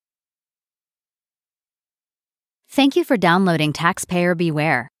Thank you for downloading Taxpayer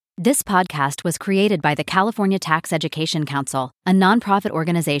Beware. This podcast was created by the California Tax Education Council, a nonprofit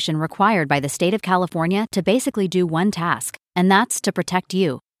organization required by the state of California to basically do one task, and that's to protect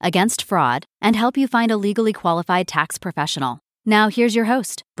you against fraud and help you find a legally qualified tax professional. Now here's your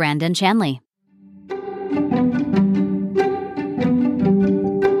host, Brandon Chanley.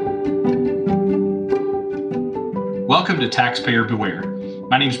 Welcome to Taxpayer Beware.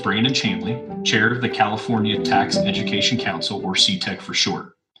 My name is Brandon Chanley, Chair of the California Tax Education Council, or CTEC for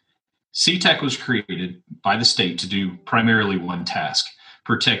short. CTEC was created by the state to do primarily one task: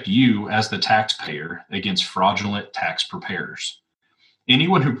 protect you as the taxpayer against fraudulent tax preparers.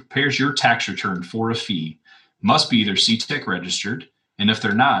 Anyone who prepares your tax return for a fee must be either CTEC registered, and if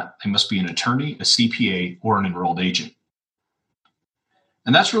they're not, they must be an attorney, a CPA, or an enrolled agent.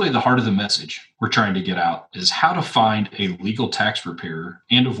 And that's really the heart of the message we're trying to get out, is how to find a legal tax preparer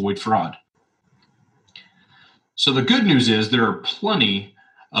and avoid fraud. So the good news is there are plenty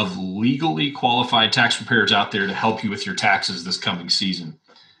of legally qualified tax preparers out there to help you with your taxes this coming season.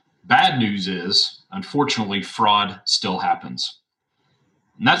 Bad news is, unfortunately, fraud still happens.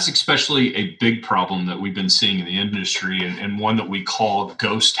 And that's especially a big problem that we've been seeing in the industry, and one that we call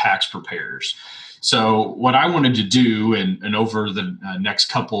ghost tax preparers. So what I wanted to do, and over the next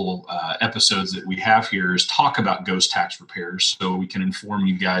couple episodes that we have here, is talk about ghost tax preparers, so we can inform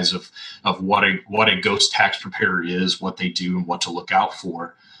you guys of what a ghost tax preparer is, what they do, and what to look out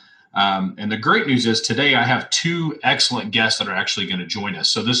for. And the great news is today I have two excellent guests that are actually going to join us.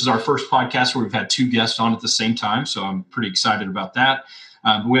 So this is our first podcast where we've had two guests on at the same time, so I'm pretty excited about that.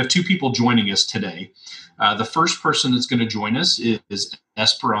 But we have two people joining us today. The first person that's going to join us is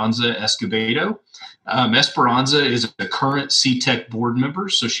Esperanza Escobedo. Esperanza is a current CTEC board member,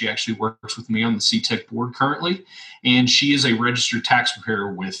 so she actually works with me on the CTEC board currently, and she is a registered tax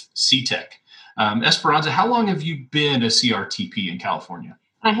preparer with CTEC. Esperanza, how long have you been a CRTP in California?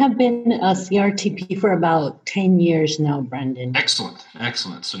 I have been a CRTP for about 10 years now, Brandon.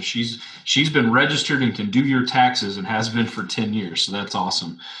 Excellent. So she's been registered and can do your taxes and has been for 10 years. So that's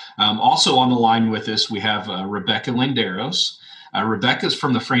awesome. Also on the line with us, we have Rebecca Landeros. Rebecca's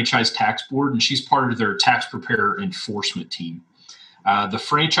from the Franchise Tax Board, and she's part of their tax preparer enforcement team. The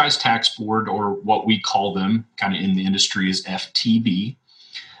Franchise Tax Board, or what we call them kind of in the industry, is FTB.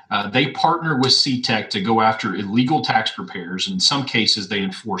 They partner with CTEC to go after illegal tax preparers. In some cases, they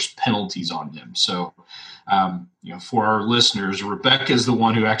enforce penalties on them. So, for our listeners, Rebecca is the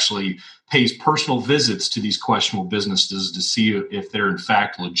one who actually pays personal visits to these questionable businesses to see if they're in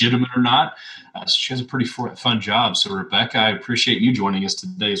fact legitimate or not. So she has a pretty fun job. So, Rebecca, I appreciate you joining us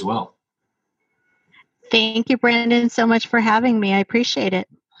today as well. Thank you, Brandon, so much for having me. I appreciate it.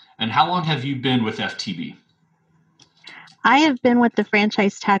 And how long have you been with FTB? I have been with the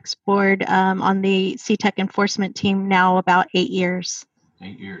Franchise Tax Board on the CTEC enforcement team now about 8 years.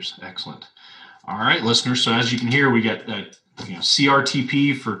 8 years. Excellent. All right, listeners. So as you can hear, we got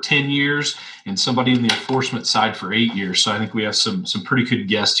CRTP for 10 years and somebody in the enforcement side for 8 years. So I think we have some pretty good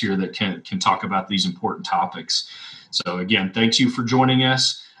guests here that can talk about these important topics. So again, thanks you for joining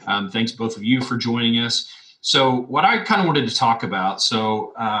us. Thanks both of you for joining us. So what I kind of wanted to talk about,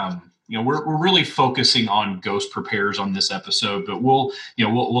 we're really focusing on ghost preparers on this episode, but we'll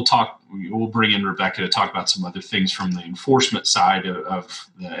bring in Rebecca to talk about some other things from the enforcement side of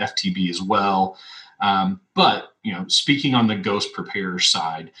the FTB as well. But speaking on the ghost preparer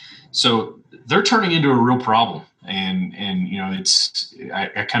side, so they're turning into a real problem. And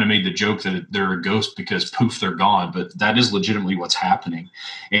I kind of made the joke that they're a ghost because poof, they're gone, but that is legitimately what's happening.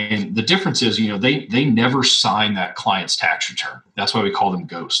 And the difference is, they never sign that client's tax return. That's why we call them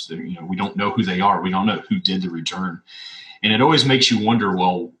ghosts. We don't know who they are. We don't know who did the return. And it always makes you wonder,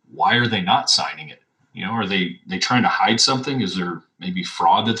 well, why are they not signing it? Are they trying to hide something? Is there maybe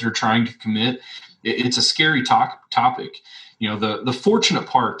fraud that they're trying to commit? It's a scary topic. The fortunate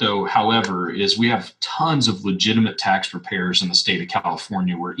part, though, however, is we have tons of legitimate tax preparers in the state of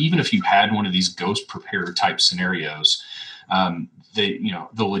California where even if you had one of these ghost preparer type scenarios, the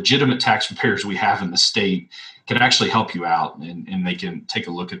legitimate tax preparers we have in the state can actually help you out, and they can take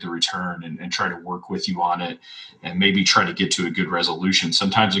a look at the return and try to work with you on it and maybe try to get to a good resolution.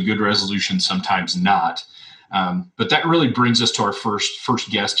 Sometimes a good resolution, sometimes not. But that really brings us to our first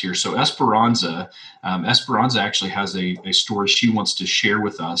guest here. So Esperanza actually has a story she wants to share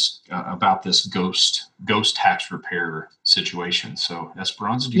with us about this ghost tax preparer situation. So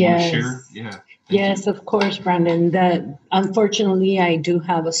Esperanza, do you want to share? Yeah. Yes, of course, Brandon. That unfortunately, I do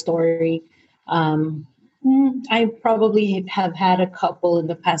have a story. I probably have had a couple in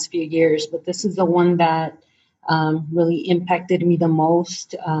the past few years, but this is the one that really impacted me the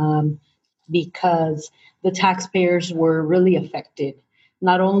most. because the taxpayers were really affected,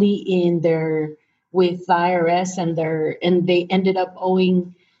 not only in their with the IRS and they ended up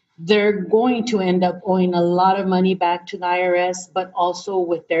owing. They're going to end up owing a lot of money back to the IRS, but also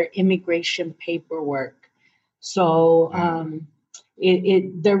with their immigration paperwork. So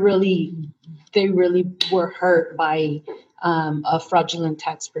they really were hurt by a fraudulent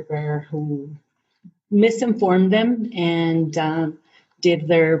tax preparer who misinformed them and did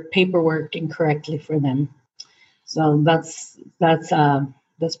their paperwork incorrectly for them. So that's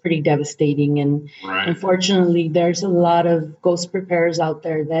pretty devastating. And unfortunately, there's a lot of ghost preparers out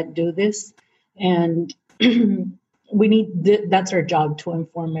there that do this, and that's our job, to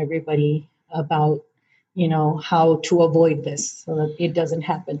inform everybody about how to avoid this so that it doesn't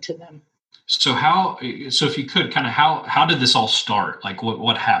happen to them. So if you could kind of, how did this all start? Like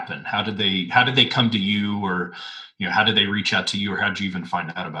what happened? How did they come to you, or how did they reach out to you, or how did you even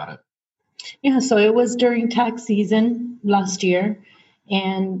find out about it? Yeah, so it was during tax season last year,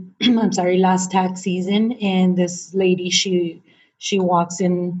 and last tax season, and this lady, she walks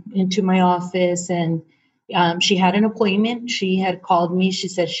into my office, and she had an appointment. She had called me. She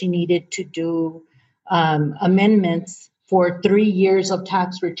said she needed to do amendments for 3 years of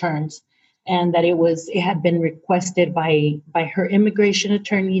tax returns, and that it had been requested by her immigration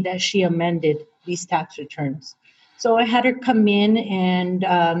attorney that she amended these tax returns. So I had her come in,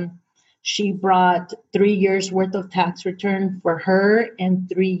 and she brought 3 years worth of tax return for her and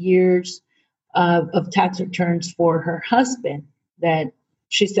 3 years of tax returns for her husband. That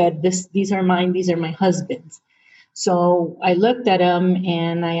she said, these are mine, these are my husband's. So I looked at him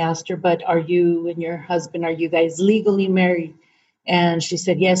and I asked her, but are you and your husband, are you guys legally married? And she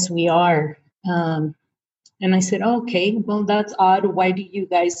said, yes, we are. And I said, okay, well, that's odd. Why do you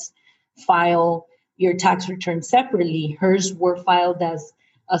guys file your tax return separately? Hers were filed as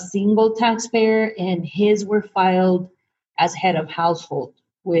a single taxpayer, and his were filed as head of household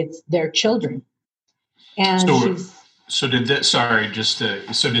with their children. And did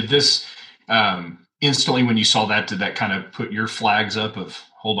this instantly, when you saw that, did that kind of put your flags up of,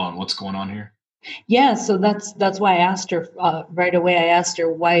 hold on, what's going on here? Yeah, so that's why I asked her right away. I asked her,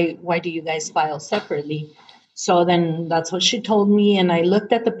 why do you guys file separately? So then that's what she told me, and I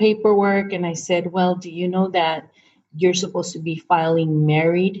looked at the paperwork and I said, well, do you know that you're supposed to be filing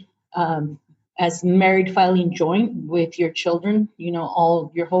married, as married filing joint with your children,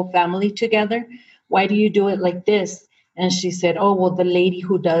 all your whole family together? Why do you do it like this? And she said, oh, well, the lady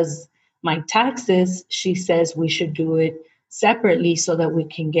who does my taxes, she says we should do it separately so that we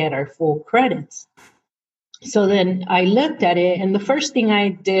can get our full credits. So then I looked at it, and the first thing I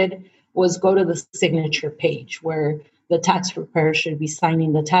did was go to the signature page where the tax preparer should be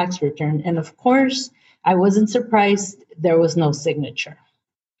signing the tax return. And of course, I wasn't surprised there was no signature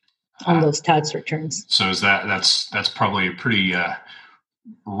on those tax returns. So that's probably a pretty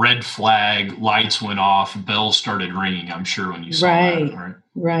red flag. Lights went off, bells started ringing, I'm sure, when you saw that. Right.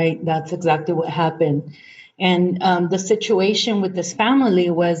 Right. That's exactly what happened. And the situation with this family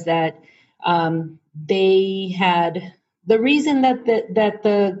was that they had the reason that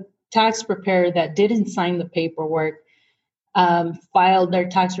the tax preparer that didn't sign the paperwork filed their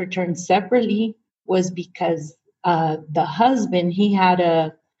tax return separately was because the husband, he had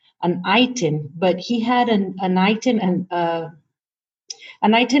an ITIN, but he had an ITIN, and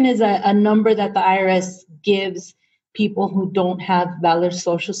an ITIN is a number that the IRS gives people who don't have valid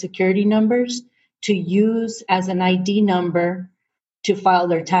Social Security numbers to use as an ID number to file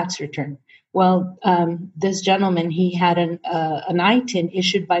their tax return. Well, this gentleman, he had an ITIN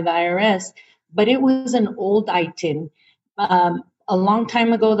issued by the IRS, but it was an old ITIN. A long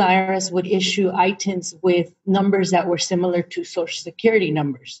time ago, the IRS would issue ITINs with numbers that were similar to Social Security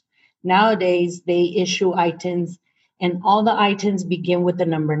numbers. Nowadays, they issue ITINs, and all the ITINs begin with the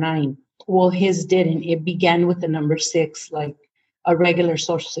number 9. Well, his didn't. It began with the number 6, like a regular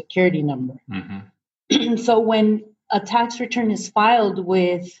Social Security number. Mm-hmm. So when a tax return is filed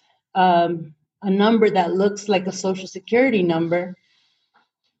with a number that looks like a Social Security number,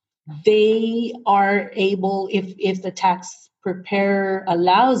 they are able, if the tax preparer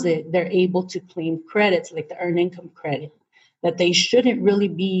allows it, they're able to claim credits like the earned income credit that they shouldn't really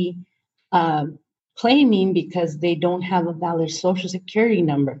be claiming because they don't have a valid Social Security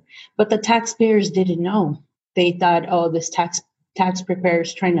number. But the taxpayers didn't know. They thought, oh, this tax preparer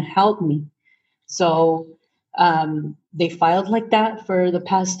is trying to help me. So they filed like that for the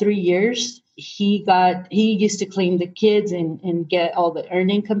past 3 years. He used to claim the kids and get all the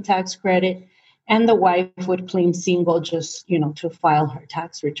earned income tax credit, and the wife would claim single just, to file her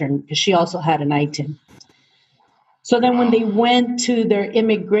tax return because she also had an ITIN. So then when they went to their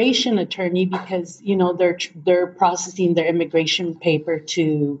immigration attorney, because, they're processing their immigration paper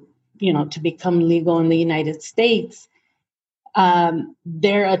to, to become legal in the United States,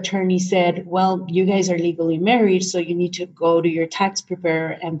 their attorney said, well, you guys are legally married, so you need to go to your tax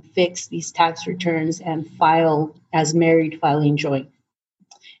preparer and fix these tax returns and file as married filing joint.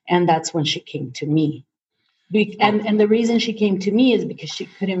 And that's when she came to me. And the reason she came to me is because she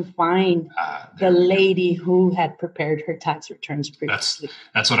couldn't find the lady who had prepared her tax returns previously.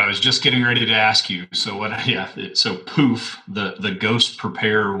 That's what I was just getting ready to ask you. So so poof, the ghost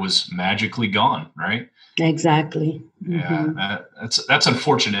preparer was magically gone, right? Exactly. Yeah, that's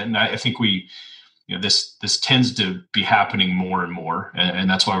unfortunate, and I think this tends to be happening more and more, and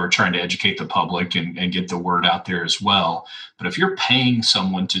that's why we're trying to educate the public and get the word out there as well. But if you're paying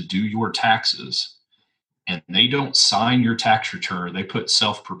someone to do your taxes and they don't sign your tax return, they put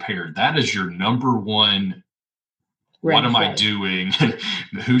self-prepared, that is your number one. What am I doing?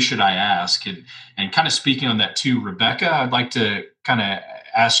 Who should I ask? And kind of speaking on that too, Rebecca, I'd like to kind of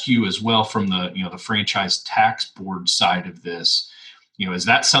ask you as well from the franchise tax board side of this. Is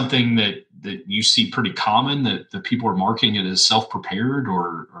that something that you see pretty common, that the people are marking it as self-prepared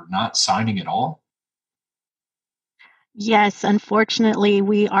or not signing at all? Yes, unfortunately,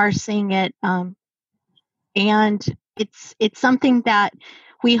 we are seeing it. And it's something that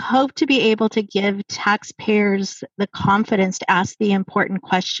we hope to be able to give taxpayers the confidence to ask the important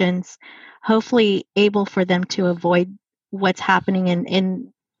questions, hopefully able for them to avoid what's happening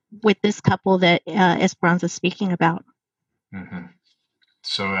in with this couple that Esperanza is speaking about. Mm-hmm.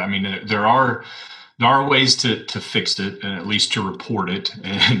 So, I mean, there are ways to fix it, and at least to report it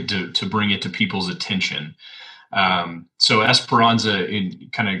and to bring it to people's attention. So Esperanza, in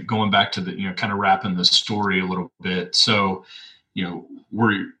kind of going back to kind of wrapping the story a little bit. So,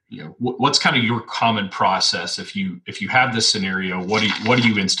 what's kind of your common process if you have this scenario? What do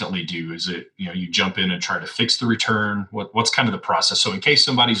you instantly do? Is it you jump in and try to fix the return? What's kind of the process? So in case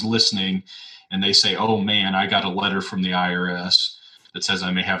somebody's listening and they say, "Oh man, I got a letter from the IRS that says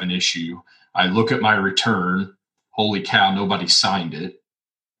I may have an issue." I look at my return. Holy cow, nobody signed it.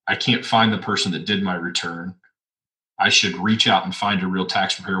 I can't find the person that did my return. I should reach out and find a real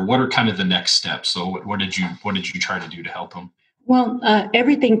tax preparer. What are kind of the next steps? So what did you try to do to help them? Well,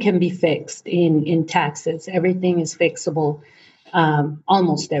 everything can be fixed in taxes. Everything is fixable,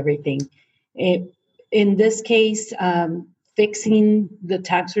 almost everything. In this case, fixing the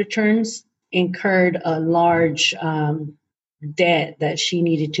tax returns incurred a large debt that she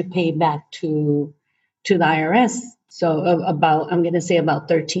needed to pay back to the IRS. So I'm going to say about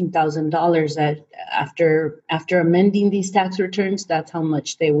 $13,000 that after amending these tax returns, that's how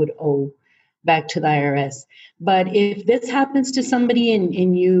much they would owe back to the IRS. But if this happens to somebody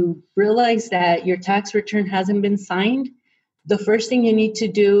and you realize that your tax return hasn't been signed, the first thing you need to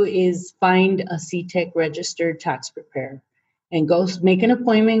do is find a CTEC registered tax preparer and go make an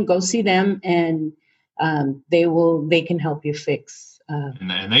appointment, go see them, and they can help you fix.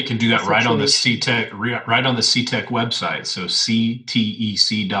 And they can do that right on the CTEC website. So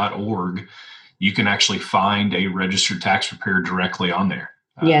CTEC.org, you can actually find a registered tax preparer directly on there.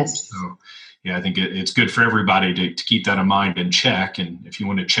 Yes. So yeah, I think it's good for everybody to keep that in mind and check. And if you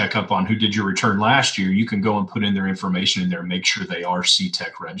want to check up on who did your return last year, you can go and put in their information in there and make sure they are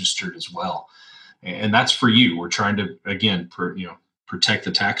CTEC registered as well. And that's for you. We're trying to, again, protect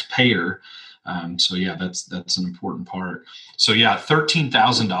the taxpayer. So yeah, that's an important part. So yeah,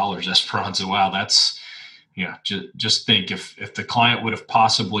 $13,000, Esperanza. Wow, that's just think if the client would have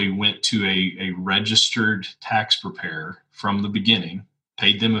possibly went to a registered tax preparer from the beginning,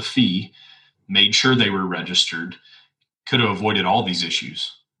 paid them a fee, made sure they were registered, could have avoided all these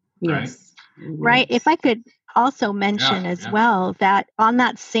issues. Yes. Right. If I could also mention well that on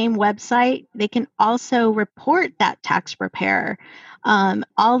that same website, they can also report that tax preparer.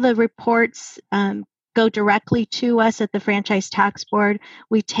 All the reports go directly to us at the Franchise Tax Board.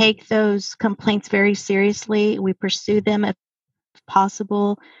 We take those complaints very seriously. We pursue them if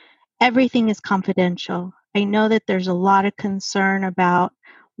possible. Everything is confidential. I know that there's a lot of concern about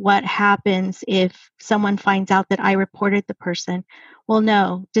what happens if someone finds out that I reported the person. Well,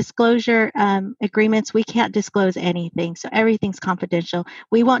 no, disclosure agreements, we can't disclose anything. So everything's confidential.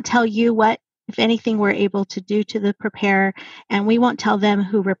 We won't tell you what, if anything, we're able to do to the preparer, and we won't tell them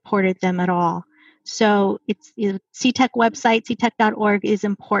who reported them at all. So it's CTEC website, CTEC.org is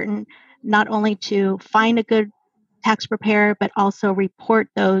important, not only to find a good tax preparer, but also report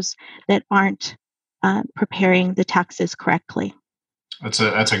those that aren't preparing the taxes correctly. That's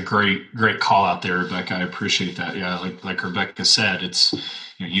a great call out there, Rebecca. I appreciate that. Yeah, like Rebecca said, it's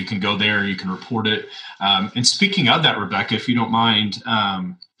you can go there, you can report it. And speaking of that, Rebecca, if you don't mind,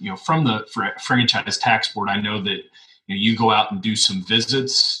 from the franchise tax board, I know that you go out and do some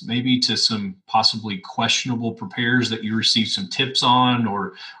visits, maybe to some possibly questionable preparers that you receive some tips on,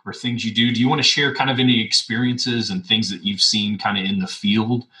 or things you do. Do you want to share kind of any experiences and things that you've seen kind of in the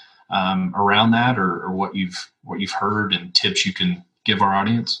field around that, or what you've heard and tips you can give our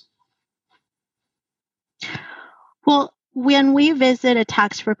audience? Well, when we visit a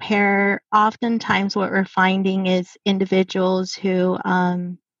tax preparer, oftentimes what we're finding is individuals who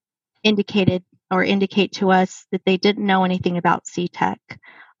indicate to us that they didn't know anything about CTEC,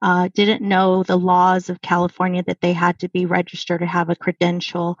 didn't know the laws of California, that they had to be registered or have a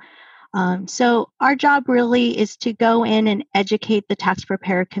credential. So our job really is to go in and educate the tax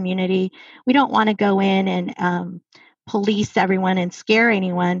preparer community. We don't want to go in and police everyone and scare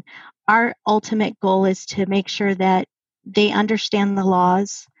anyone. Our ultimate goal is to make sure that they understand the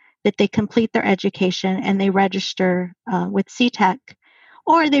laws, that they complete their education, and they register with CTEC,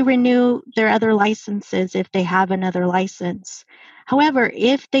 or they renew their other licenses if they have another license. However,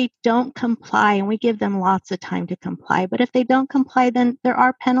 if they don't comply, and we give them lots of time to comply, but if they don't comply, then there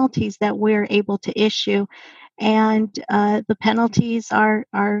are penalties that we're able to issue. And the penalties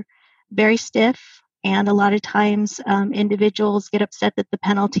are very stiff. And a lot of times individuals get upset that the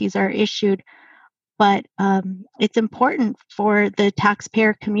penalties are issued. But it's important for the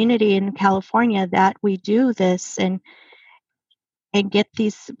taxpayer community in California that we do this and get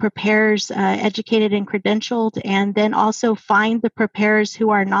these preparers educated and credentialed, and then also find the preparers who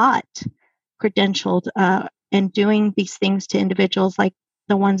are not credentialed and doing these things to individuals like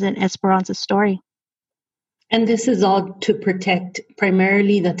the ones in Esperanza's story. And this is all to protect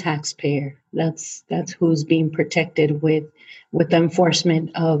primarily the taxpayer. That's who's being protected with the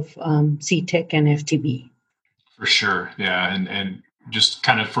enforcement of CTEC and FTB. For sure, yeah, and just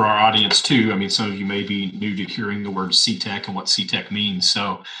kind of for our audience too. I mean, some of you may be new to hearing the word CTEC and what CTEC means.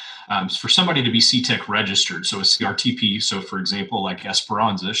 So, for somebody to be CTEC registered, so a CRTP. So, for example, like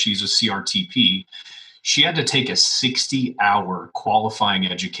Esperanza, she's a CRTP. She had to take a 60-hour qualifying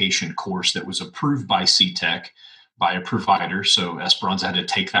education course that was approved by CTEC by a provider. So Esperanza had to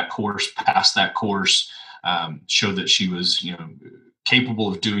take that course, pass that course, show that she was, capable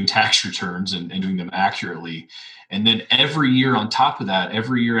of doing tax returns and doing them accurately. And then every year on top of that,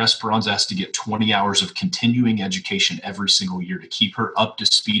 every year Esperanza has to get 20 hours of continuing education every single year to keep her up to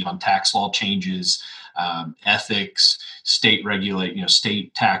speed on tax law changes, ethics, state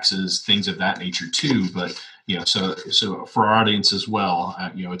state taxes, things of that nature too. But so for our audience as well,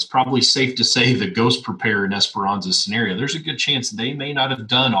 it's probably safe to say the ghost preparer in Esperanza's scenario, there's a good chance they may not have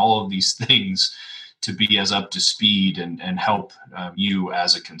done all of these things to be as up to speed and help you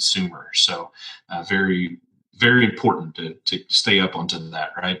as a consumer. So very, very important to stay up onto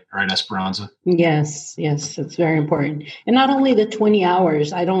that, right, Esperanza? Yes, it's very important. And not only the 20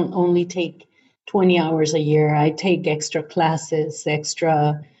 hours, I don't only take 20 hours a year. I take extra classes,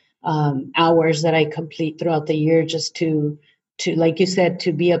 extra hours that I complete throughout the year just to, like you said,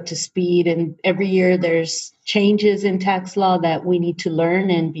 to be up to speed. And every year there's changes in tax law that we need to learn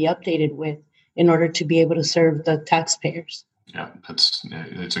and be updated with in order to be able to serve the taxpayers. Yeah, that's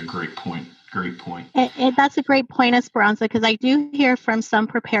a great point. Great point. And that's a great point, Esperanza, because I do hear from some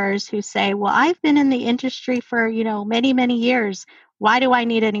preparers who say, well, I've been in the industry for, many, many years. Why do I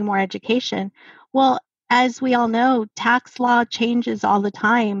need any more education? Well, as we all know, tax law changes all the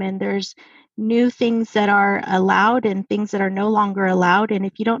time, and there's new things that are allowed and things that are no longer allowed. And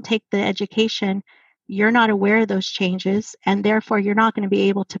if you don't take the education, you're not aware of those changes, and therefore you're not going to be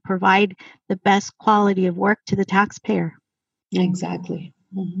able to provide the best quality of work to the taxpayer. Exactly.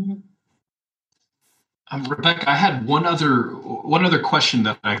 Mm-hmm. Rebecca, I had one other question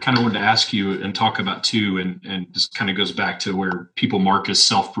that I kind of wanted to ask you and talk about too, and this kind of goes back to where people mark as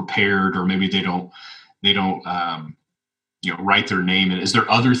self-prepared, or maybe they don't write their name. And is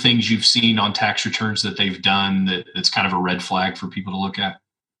there other things you've seen on tax returns that they've done that's kind of a red flag for people to look at?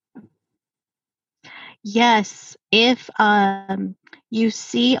 Yes, if you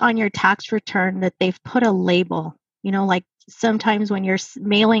see on your tax return that they've put a label, like sometimes when you're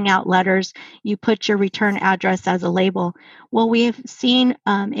mailing out letters, you put your return address as a label. Well, we have seen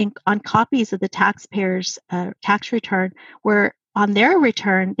on copies of the taxpayer's tax return where on their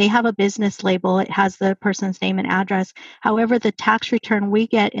return, they have a business label. It has the person's name and address. However, the tax return we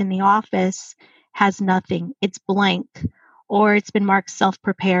get in the office has nothing. It's blank, or it's been marked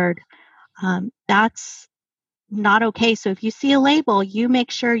self-prepared. That's not okay. So if you see a label, you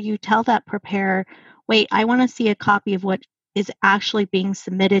make sure you tell that preparer, wait, I want to see a copy of what is actually being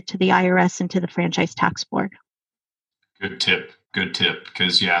submitted to the IRS and to the Franchise Tax Board. Good tip. Good tip.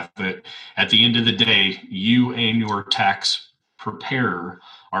 Because at the end of the day, you and your tax preparer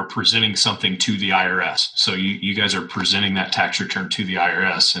are presenting something to the IRS. So you guys are presenting that tax return to the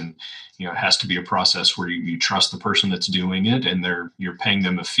IRS, and it has to be a process where you trust the person that's doing it, and you're paying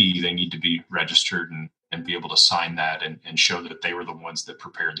them a fee. They need to be registered and be able to sign that and show that they were the ones that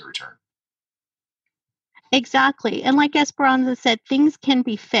prepared the return. Exactly. And like Esperanza said, things can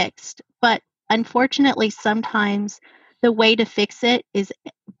be fixed, but unfortunately, sometimes the way to fix it is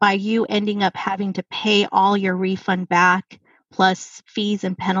by you ending up having to pay all your refund back, plus fees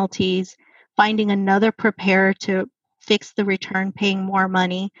and penalties, finding another preparer to fix the return, paying more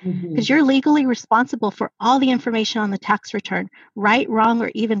money, because you're legally responsible for all the information on the tax return, right, wrong, or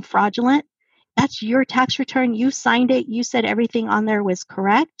even fraudulent. That's your tax return. You signed it. You said everything on there was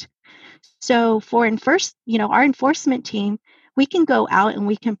correct. So for our enforcement team, we can go out and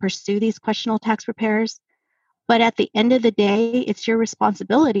we can pursue these questionable tax preparers. But at the end of the day, it's your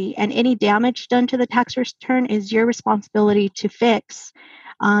responsibility, and any damage done to the tax return is your responsibility to fix.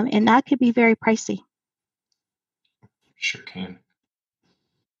 And that could be very pricey. Sure can.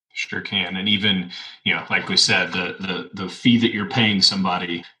 Sure can. And even, like we said, the fee that you're paying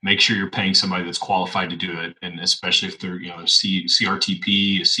somebody, make sure you're paying somebody that's qualified to do it. And especially if they're,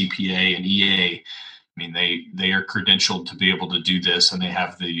 CRTP, a CPA, an EA, I mean, they are credentialed to be able to do this, and they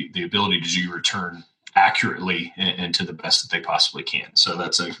have the ability to do your return accurately and to the best that they possibly can. So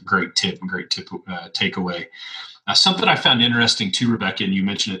that's a great takeaway. Something I found interesting too, Rebecca, and you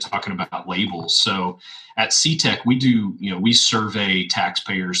mentioned it, talking about labels. So at CTEC, we survey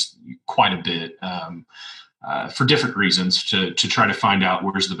taxpayers quite a bit for different reasons to try to find out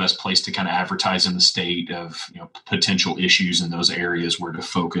where's the best place to kind of advertise in the state of potential issues in those areas, where to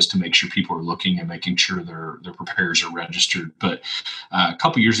focus to make sure people are looking and making sure their preparers are registered. But a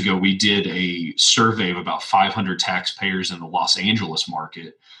couple years ago, we did a survey of about 500 taxpayers in the Los Angeles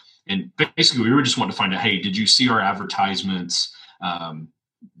market. And basically, we were just wanting to find out, hey, did you see our advertisements?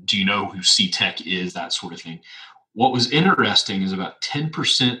 Do you know who CTEC is? That sort of thing. What was interesting is about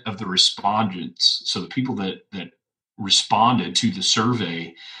 10% of the respondents, so the people that responded to the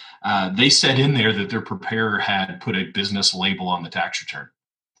survey, they said in there that their preparer had put a business label on the tax return.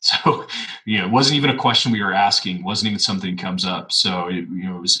 So, it wasn't even a question we were asking, wasn't even something that comes up. So, it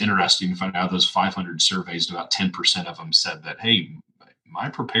was interesting to find out those 500 surveys, about 10% of them said that, hey, my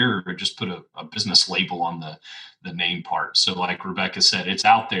preparer just put a business label on the name part. So like Rebecca said, it's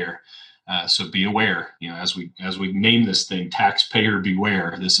out there. So be aware, as we name this thing, taxpayer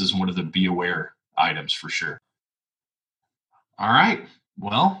beware, this is one of the be aware items for sure. All right.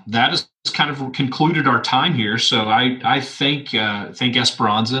 Well, that has kind of concluded our time here. So I thank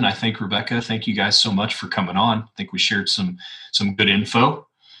Esperanza, and I thank Rebecca. Thank you guys so much for coming on. I think we shared some good info.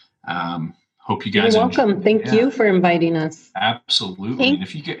 Hope you guys. You're welcome. Thank you for inviting us. Absolutely. And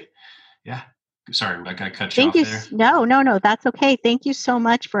if you get, sorry, Rebecca, I cut you off there. No, that's okay. Thank you so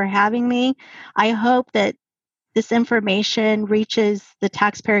much for having me. I hope that this information reaches the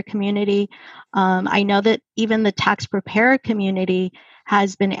taxpayer community. I know that even the tax preparer community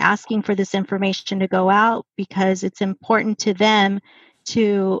has been asking for this information to go out, because it's important to them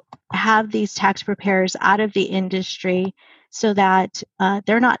to have these tax preparers out of the industry, so that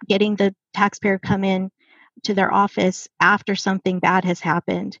they're not getting the taxpayer come in to their office after something bad has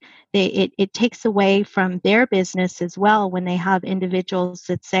happened. It takes away from their business as well when they have individuals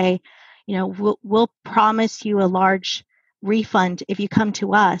that say, we'll promise you a large refund if you come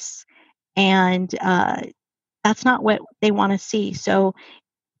to us. And that's not what they want to see. So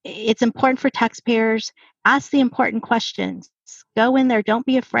it's important for taxpayers, ask the important questions. Go in there. Don't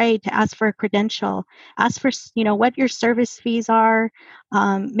be afraid to ask for a credential. Ask for, what your service fees are.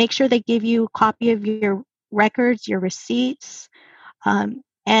 Make sure they give you a copy of your records, your receipts.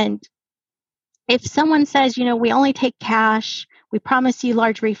 And if someone says, we only take cash, we promise you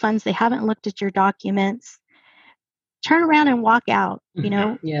large refunds, they haven't looked at your documents, turn around and walk out.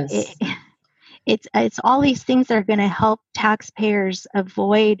 Yes. It's all these things that are going to help taxpayers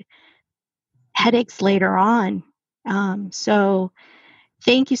avoid headaches later on. So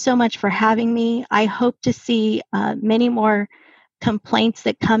thank you so much for having me. I hope to see many more complaints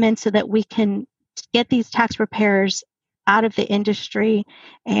that come in, so that we can get these tax preparers out of the industry.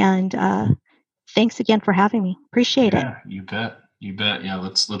 And thanks again for having me. Appreciate it. Yeah, you bet. Yeah,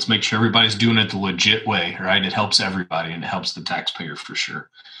 let's make sure everybody's doing it the legit way, right? It helps everybody, and it helps the taxpayer for sure.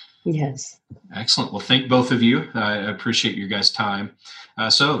 Yes. Excellent. Well, thank both of you. I appreciate your guys' time.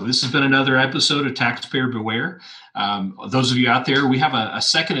 So this has been another episode of Taxpayer Beware. Those of you out there, we have a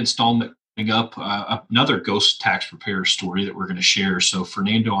second installment up another ghost tax preparer story that we're going to share. So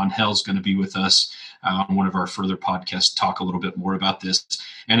Fernando Angel is going to be with us on one of our further podcasts to talk a little bit more about this.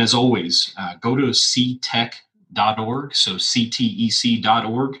 And as always, go to CTEC.org, so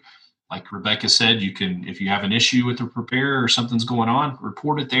CTEC.org. Like Rebecca said, you can, if you have an issue with the preparer or something's going on,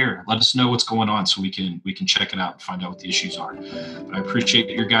 report it there. Let us know what's going on so we can check it out and find out what the issues are. But I appreciate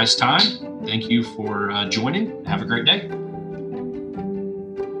your guys' time. Thank you for joining. Have a great day.